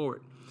moving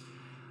forward.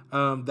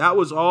 That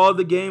was all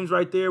the games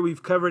right there.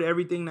 We've covered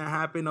everything that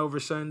happened over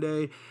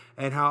Sunday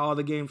and how all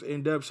the games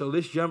end up. So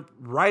let's jump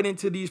right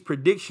into these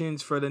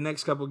predictions for the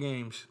next couple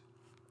games.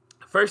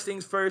 First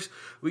things first,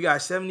 we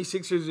got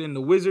 76ers and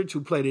the Wizards who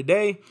play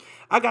today.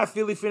 I got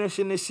Philly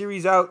finishing this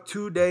series out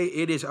today.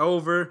 It is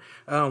over.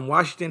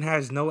 Washington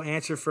has no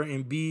answer for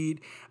Embiid.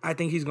 I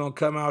think he's going to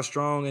come out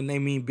strong, and they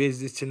mean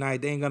business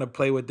tonight. They ain't going to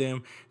play with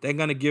them. They're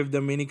going to give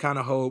them any kind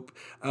of hope.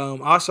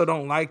 Also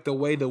don't like the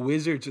way the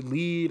Wizards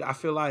lead. I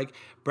feel like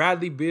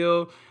Bradley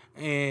Beal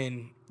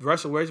and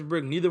Russell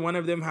Westbrook, neither one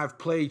of them have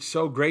played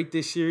so great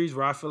this series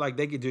where I feel like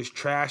they could just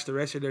trash the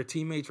rest of their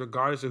teammates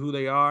regardless of who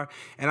they are.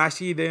 And I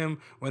see them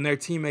when their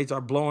teammates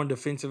are blowing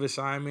defensive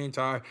assignments,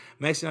 are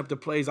messing up the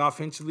plays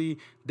offensively,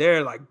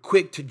 they're like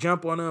quick to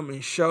jump on them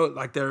and show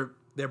like their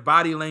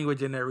body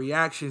language and their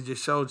reactions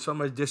just showed so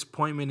much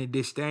disappointment and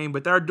disdain.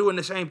 But they're doing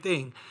the same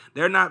thing.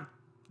 They're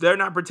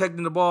not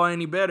protecting the ball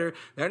any better.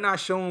 They're not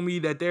showing me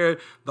that they're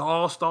the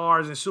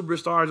all-stars and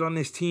superstars on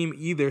this team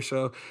either.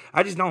 So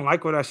I just don't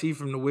like what I see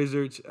from the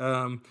Wizards.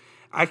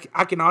 I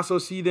can also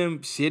see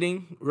them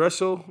sitting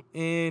Russell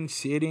and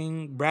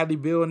sitting Bradley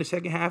Beal in the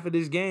second half of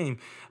this game.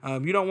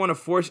 You don't want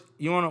to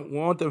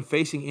want them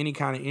facing any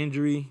kind of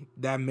injury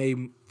that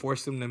may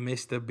force them to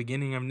miss the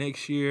beginning of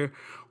next year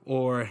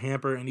or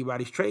hamper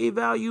anybody's trade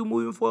value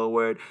moving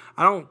forward.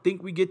 I don't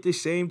think we get the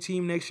same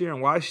team next year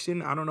in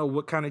Washington. I don't know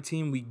what kind of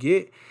team we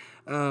get.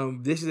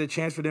 This is a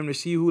chance for them to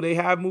see who they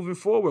have moving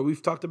forward.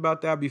 We've talked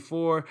about that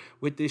before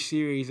with this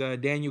series.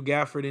 Daniel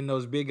Gafford and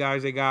those big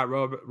guys they got,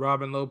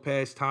 Robin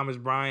Lopez, Thomas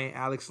Bryant,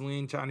 Alex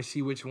Lynn, trying to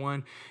see which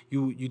one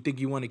you think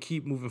you want to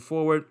keep moving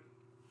forward.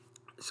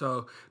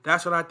 So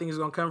that's what I think is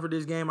going to come for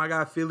this game. I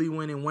got Philly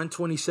winning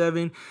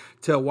 127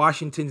 to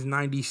Washington's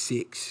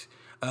 96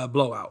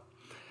 blowout.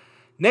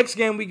 Next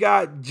game, we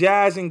got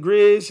Jazz and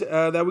Grizz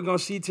that we're going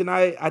to see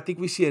tonight. I think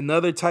we see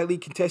another tightly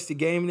contested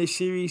game in this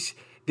series.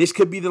 This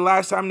could be the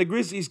last time the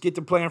Grizzlies get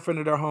to play in front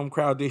of their home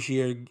crowd this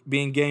year,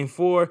 being Game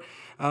 4.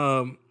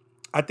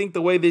 I think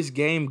the way this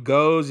game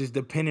goes is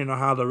dependent on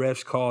how the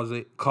refs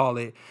call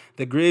it.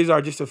 The Grizz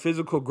are just a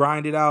physical,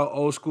 grinded out,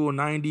 old school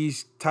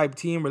 90s type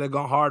team where they're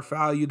going to hard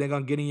foul you. They're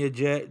going to get in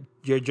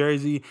your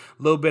jersey,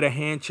 a little bit of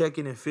hand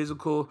checking and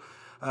physical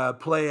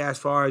play as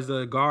far as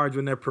the guards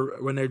when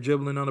they're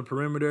dribbling on the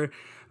perimeter.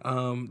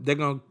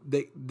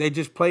 They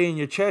just play in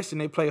your chest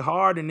and they play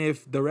hard. And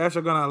if the refs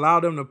are gonna allow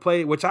them to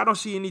play, which I don't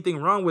see anything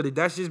wrong with it,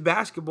 that's just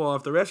basketball.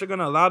 If the refs are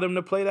gonna allow them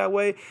to play that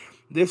way,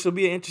 this will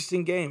be an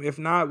interesting game. If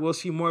not, we'll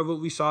see more of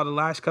what we saw the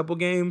last couple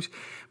games.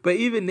 But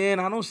even then,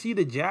 I don't see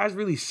the Jazz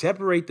really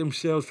separate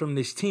themselves from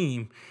this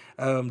team.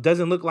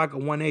 Doesn't look like a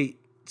 1-8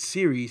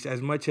 series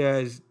as much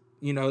as,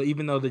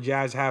 even though the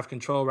Jazz have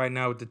control right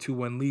now with the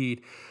 2-1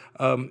 lead.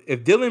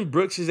 If Dylan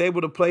Brooks is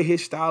able to play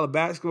his style of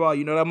basketball,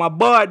 that my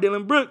boy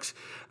Dylan Brooks,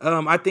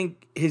 I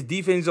think his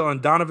defense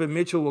on Donovan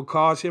Mitchell will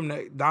cause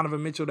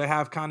Donovan Mitchell to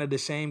have kind of the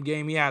same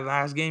game he had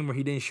last game where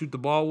he didn't shoot the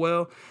ball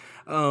well.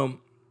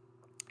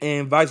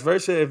 And vice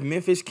versa, if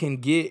Memphis can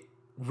get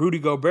Rudy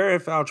Gobert in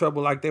foul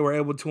trouble like they were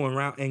able to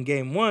in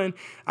Game 1,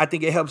 I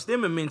think it helps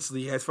them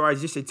immensely as far as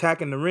just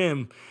attacking the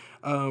rim.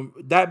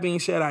 That being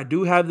said, I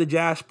do have the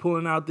Jazz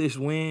pulling out this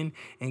win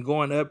and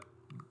going up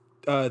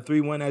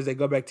 3-1 as they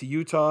go back to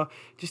Utah.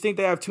 Just think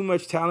they have too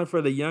much talent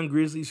for the young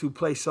Grizzlies who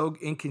play so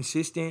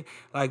inconsistent.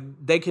 Like,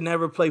 they can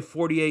never play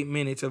 48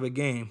 minutes of a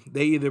game.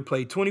 They either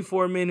play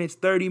 24 minutes,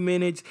 30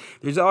 minutes.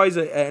 There's always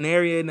an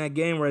area in that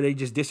game where they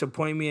just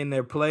disappoint me in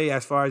their play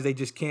as far as they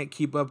just can't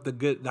keep up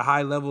the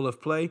high level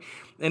of play.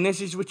 And this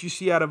is what you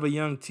see out of a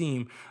young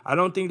team. I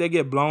don't think they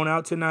get blown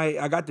out tonight.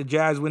 I got the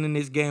Jazz winning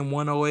this game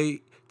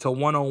 108 to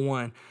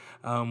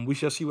 101. We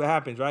shall see what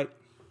happens, right?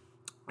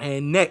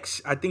 And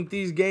next, I think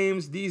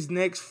these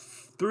next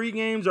 3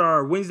 games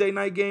are Wednesday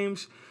night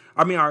games.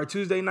 Our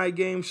Tuesday night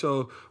games.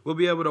 So we'll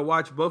be able to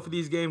watch both of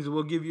these games, and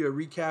we'll give you a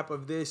recap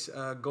of this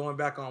going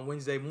back on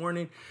Wednesday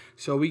morning.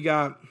 So we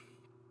got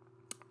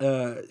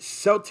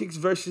Celtics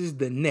versus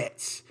the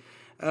Nets.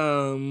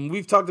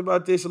 We've talked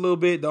about this a little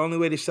bit. The only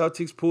way the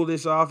Celtics pull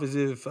this off is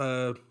if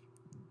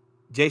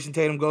Jason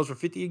Tatum goes for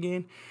 50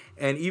 again.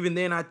 And even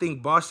then, I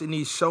think Boston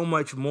needs so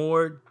much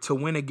more to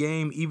win a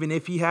game, even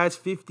if he has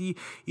 50,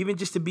 even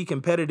just to be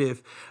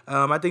competitive.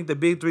 I think the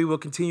big three will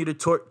continue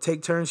to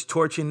take turns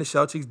torching the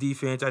Celtics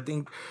defense. I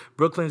think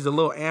Brooklyn's a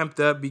little amped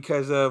up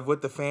because of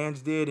what the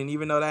fans did. And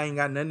even though that ain't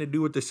got nothing to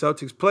do with the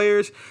Celtics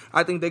players,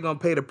 I think they're going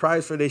to pay the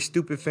price for their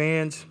stupid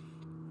fans.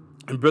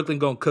 And Brooklyn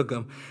going to cook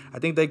them. I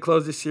think they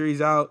close this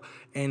series out,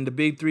 and the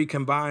big three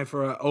combine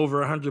for over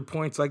 100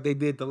 points like they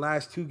did the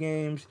last 2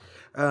 games.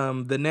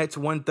 The Nets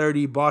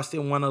 130,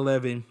 Boston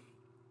 111.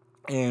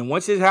 And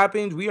once this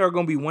happens, we are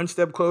going to be one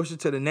step closer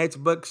to the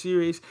Nets-Bucks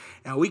series,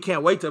 and we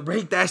can't wait to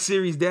break that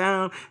series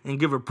down and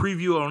give a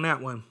preview on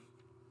that one.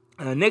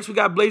 Next, we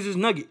got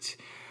Blazers-Nuggets.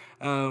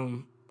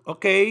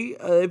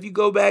 If you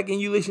go back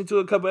and you listen to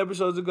a couple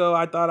episodes ago,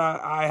 I thought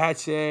I had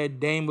said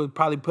Dame would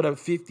probably put up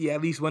 50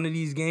 at least one of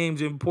these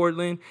games in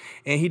Portland,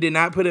 and he did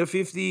not put up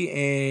 50,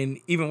 and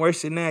even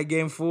worse than that,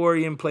 Game 4,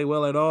 he didn't play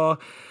well at all.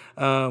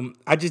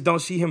 I just don't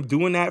see him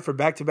doing that for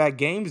back-to-back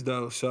games,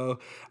 though. So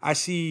I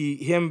see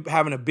him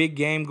having a big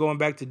game going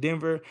back to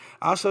Denver.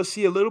 I also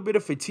see a little bit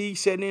of fatigue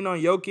setting in on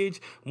Jokic.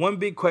 One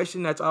big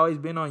question that's always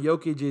been on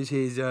Jokic is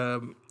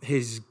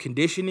his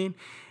conditioning.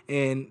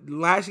 And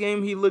last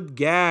game, he looked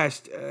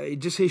gassed.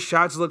 Just his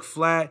shots looked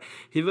flat.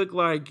 He looked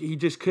like he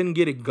just couldn't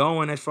get it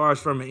going as far as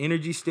from an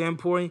energy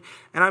standpoint.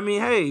 And I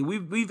mean, hey,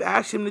 we've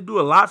asked him to do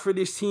a lot for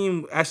this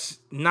team, as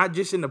not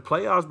just in the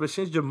playoffs, but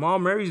since Jamal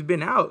Murray's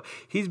been out.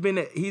 He's been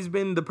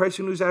the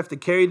person who's have to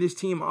carry this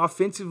team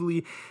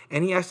offensively,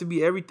 and he has to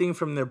be everything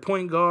from their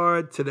point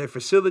guard to their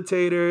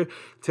facilitator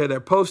to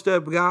their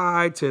post-up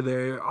guy to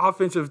their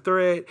offensive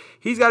threat.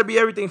 He's got to be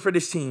everything for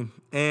this team.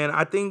 And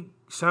I think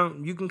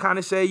you can kind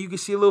of say you can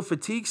see a little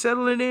fatigue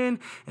settling in,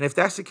 and if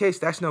that's the case,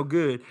 that's no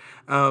good.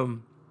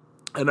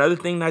 Another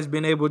thing that's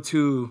been able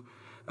to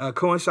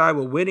coincide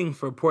with winning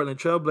for Portland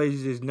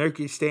Trailblazers is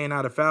Nurkic staying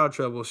out of foul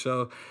trouble.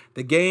 So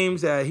the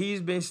games that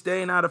he's been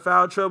staying out of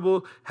foul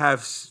trouble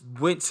have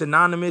went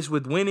synonymous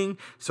with winning.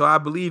 So I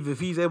believe if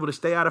he's able to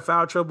stay out of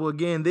foul trouble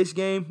again this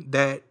game,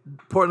 that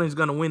Portland's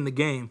going to win the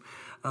game.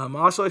 I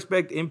also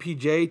expect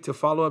MPJ to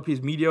follow up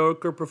his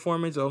mediocre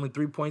performance, only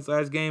 3 points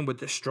last game,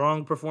 with a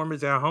strong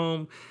performance at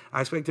home.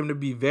 I expect him to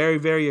be very,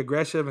 very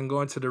aggressive and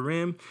going to the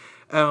rim.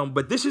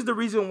 But this is the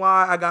reason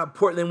why I got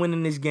Portland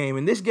winning this game.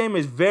 And this game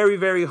is very,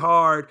 very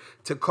hard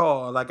to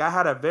call. Like, I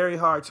had a very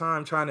hard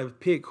time trying to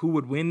pick who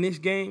would win this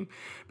game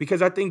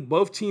because I think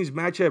both teams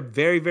match up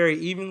very, very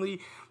evenly,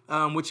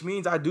 which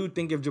means I do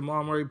think if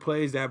Jamal Murray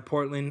plays that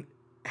Portland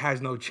has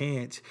no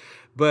chance.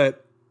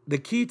 But the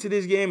key to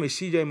this game is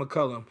C.J.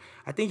 McCollum.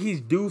 I think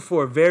he's due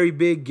for a very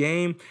big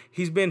game.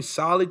 He's been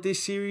solid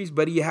this series,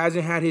 but he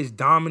hasn't had his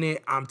dominant,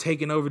 I'm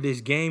taking over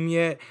this game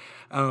yet.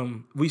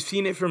 We've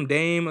seen it from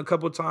Dame a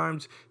couple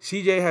times.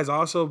 CJ has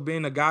also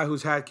been a guy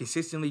who's had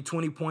consistently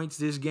 20 points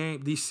this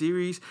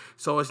series.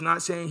 So it's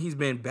not saying he's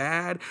been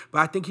bad, but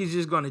I think he's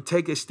just going to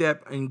take a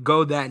step and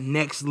go that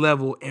next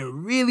level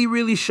and really,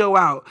 really show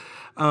out.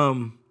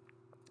 I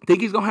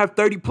think he's going to have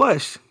 30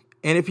 plus.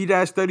 And if he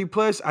does 30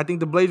 plus, I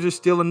think the Blazers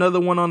steal another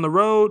one on the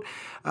road.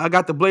 I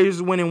got the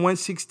Blazers winning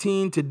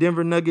 116 to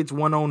Denver Nuggets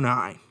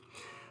 109.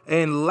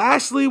 And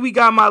lastly, we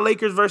got my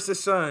Lakers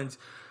versus Suns.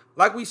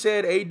 Like we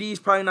said, AD's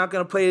probably not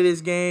going to play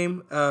this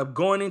game.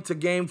 Going into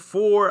Game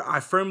 4,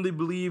 I firmly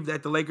believe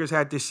that the Lakers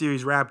had this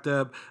series wrapped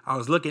up. I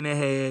was looking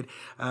ahead.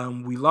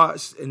 We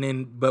lost,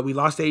 but we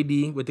lost AD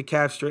with the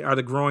calf strain or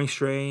the groin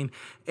strain,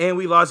 and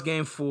we lost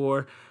Game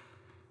 4.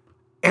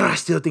 And I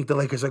still think the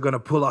Lakers are going to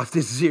pull off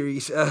this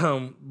series.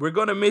 We're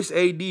going to miss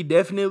AD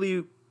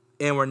definitely,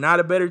 and we're not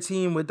a better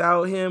team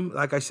without him,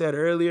 like I said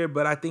earlier.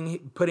 But I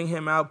think putting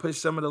him out puts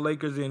some of the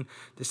Lakers in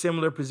the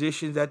similar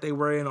positions that they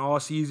were in all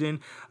season.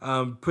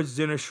 Puts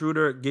Dennis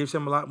Schroeder, gives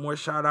him a lot more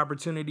shot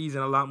opportunities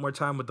and a lot more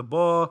time with the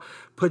ball.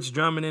 Puts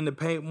Drummond in the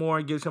paint more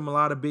and gives him a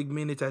lot of big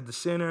minutes at the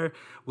center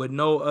with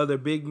no other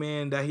big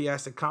man that he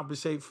has to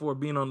compensate for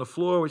being on the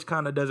floor, which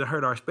kind of doesn't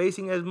hurt our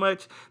spacing as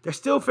much. They're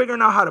still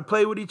figuring out how to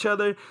play with each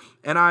other,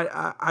 and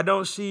I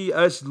don't see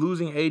us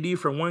losing AD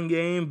for one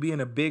game being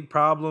a big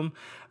problem.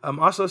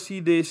 Also see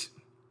this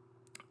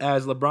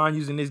as LeBron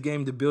using this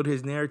game to build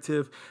his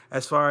narrative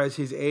as far as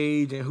his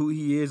age and who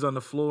he is on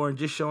the floor and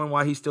just showing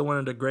why he's still one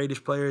of the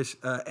greatest players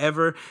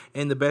ever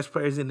and the best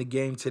players in the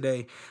game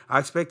today. I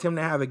expect him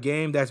to have a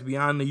game that's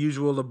beyond the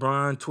usual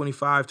LeBron,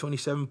 25,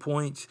 27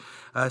 points,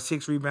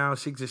 6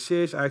 rebounds, 6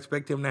 assists. I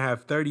expect him to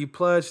have 30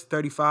 plus,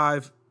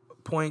 35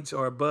 points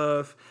or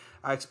above.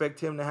 I expect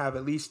him to have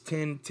at least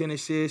 10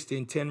 assists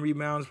and 10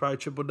 rebounds, probably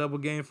triple-double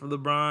game for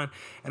LeBron.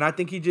 And I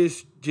think he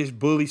just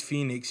bullies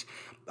Phoenix.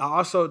 I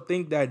also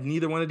think that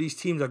neither one of these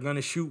teams are going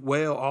to shoot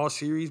well all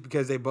series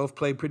because they both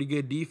play pretty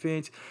good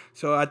defense.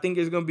 So I think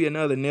it's going to be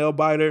another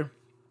nail-biter.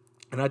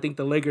 And I think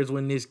the Lakers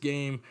win this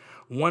game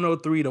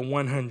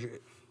 103-100.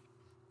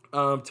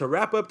 To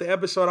wrap up the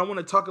episode, I want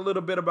to talk a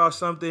little bit about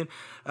something.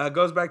 It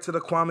goes back to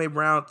the Kwame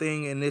Brown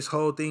thing and this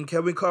whole thing.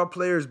 Can we call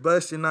players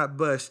bust and not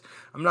bust?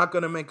 I'm not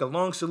going to make a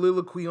long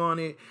soliloquy on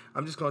it.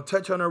 I'm just going to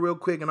touch on it real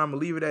quick, and I'm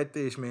going to leave it at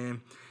this,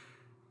 man.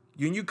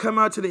 When you come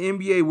out to the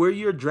NBA, where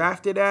you're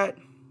drafted at,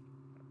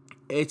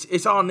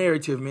 it's all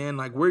narrative, man.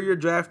 Like, where you're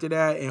drafted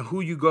at and who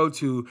you go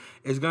to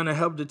is going to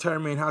help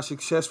determine how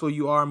successful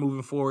you are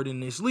moving forward in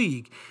this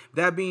league.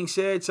 That being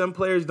said, some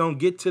players don't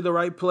get to the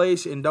right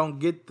place and don't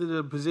get to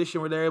the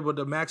position where they're able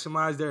to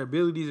maximize their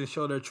abilities and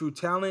show their true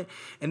talent.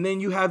 And then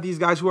you have these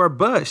guys who are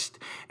bust.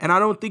 And I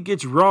don't think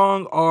it's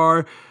wrong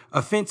or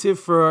offensive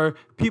for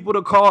people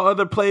to call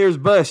other players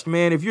bust,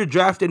 man. If you're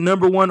drafted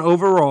number 1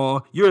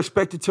 overall, you're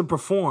expected to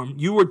perform.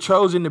 You were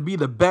chosen to be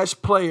the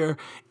best player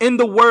in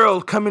the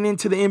world coming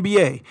into the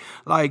NBA.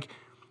 Like,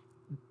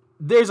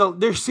 there's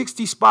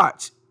 60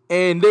 spots,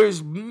 and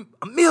there's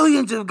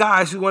millions of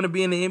guys who want to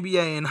be in the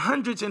NBA, and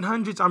hundreds,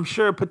 I'm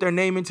sure, put their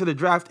name into the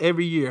draft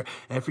every year.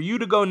 And for you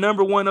to go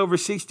number 1 over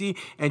 60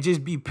 and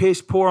just be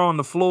piss poor on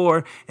the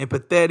floor and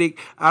pathetic,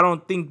 I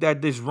don't think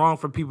that it's wrong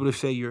for people to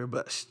say you're a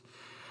bust.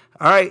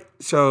 All right,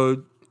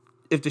 so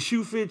if the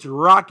shoe fits,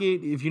 rock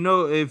it. If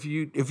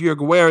you're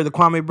aware of the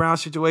Kwame Brown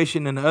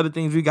situation and the other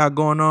things we got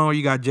going on,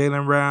 you got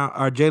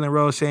Jalen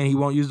Rose saying he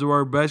won't use the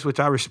word bust, which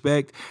I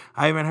respect.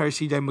 I even heard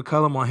CJ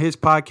McCollum on his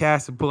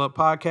podcast, the Pull Up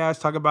Podcast,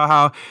 talk about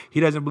how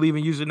he doesn't believe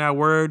in using that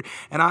word.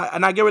 And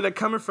I get where they're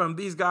coming from.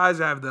 These guys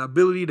have the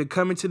ability to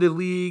come into the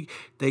league.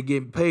 They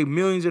get paid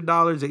millions of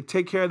dollars. They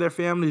take care of their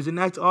families, and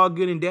that's all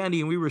good and dandy,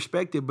 and we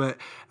respect it. But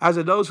as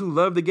of those who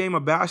love the game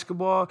of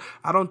basketball,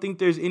 I don't think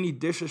there's any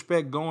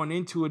disrespect going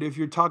into it if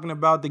you're talking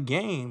about the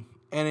game.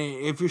 And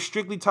if you're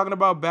strictly talking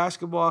about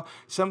basketball,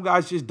 some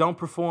guys just don't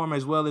perform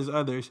as well as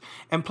others.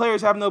 And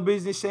players have no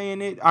business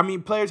saying it. I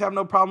mean, players have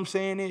no problem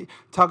saying it,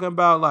 talking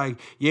about like,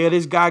 yeah,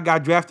 this guy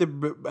got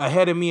drafted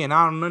ahead of me and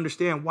I don't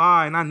understand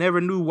why. And I never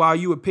knew why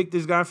you would pick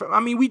this guy. I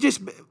mean,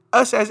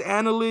 us as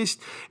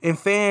analysts and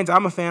fans,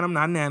 I'm a fan, I'm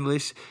not an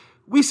analyst.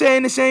 We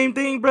saying the same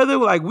thing, brother.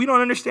 Like, we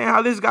don't understand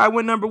how this guy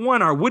went number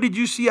one. Or what did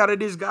you see out of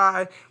this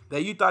guy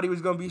that you thought he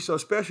was going to be so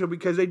special,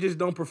 because they just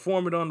don't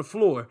perform it on the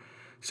floor.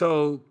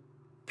 So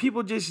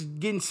people just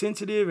getting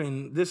sensitive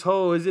and this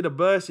whole, is it a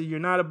bust or you're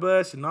not a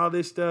bust and all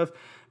this stuff.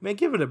 Man,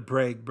 give it a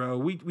break, bro.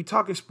 We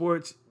talking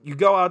sports. You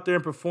go out there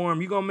and perform.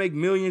 You're going to make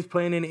millions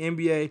playing in the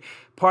NBA.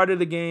 Part of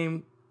the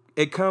game,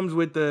 it comes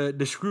with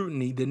the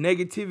scrutiny, the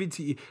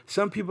negativity.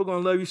 Some people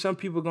going to love you. Some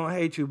people going to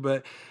hate you.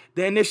 But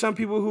then there's some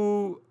people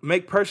who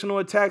make personal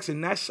attacks,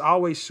 and that's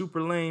always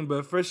super lame.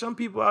 But for some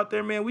people out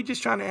there, man, we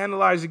just trying to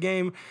analyze the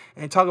game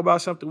and talk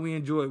about something we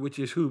enjoy, which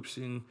is hoops.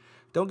 And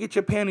don't get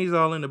your panties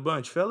all in a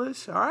bunch,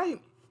 fellas. All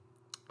right?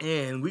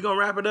 And we're going to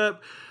wrap it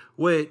up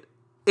with,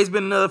 it's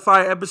been another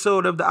fire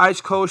episode of the Ice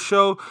Cold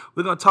Show.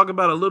 We're going to talk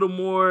about a little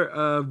more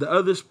of the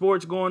other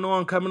sports going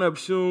on coming up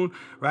soon.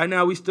 Right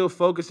now, we still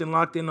focused and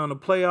locked in on the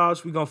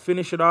playoffs. We're going to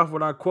finish it off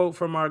with our quote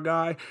from our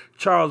guy,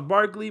 Charles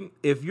Barkley.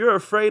 If you're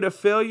afraid of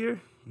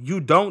failure, you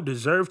don't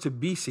deserve to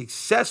be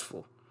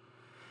successful.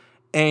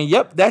 And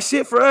yep, that's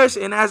it for us.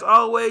 And as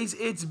always,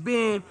 it's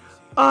been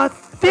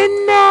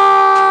authentic.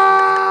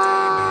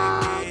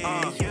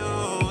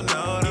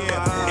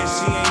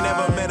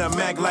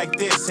 Like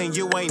this, and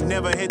you ain't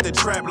never hit the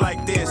trap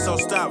like this, so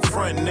stop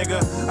front,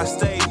 nigga. I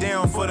stayed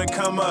down for the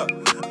come up.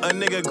 A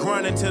nigga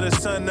grinding till the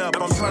sun up.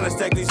 I'm trying to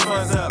stack these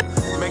funds up.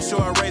 Make sure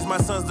I raise my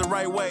sons the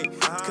right way.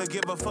 Could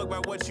give a fuck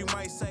about what you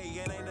might say.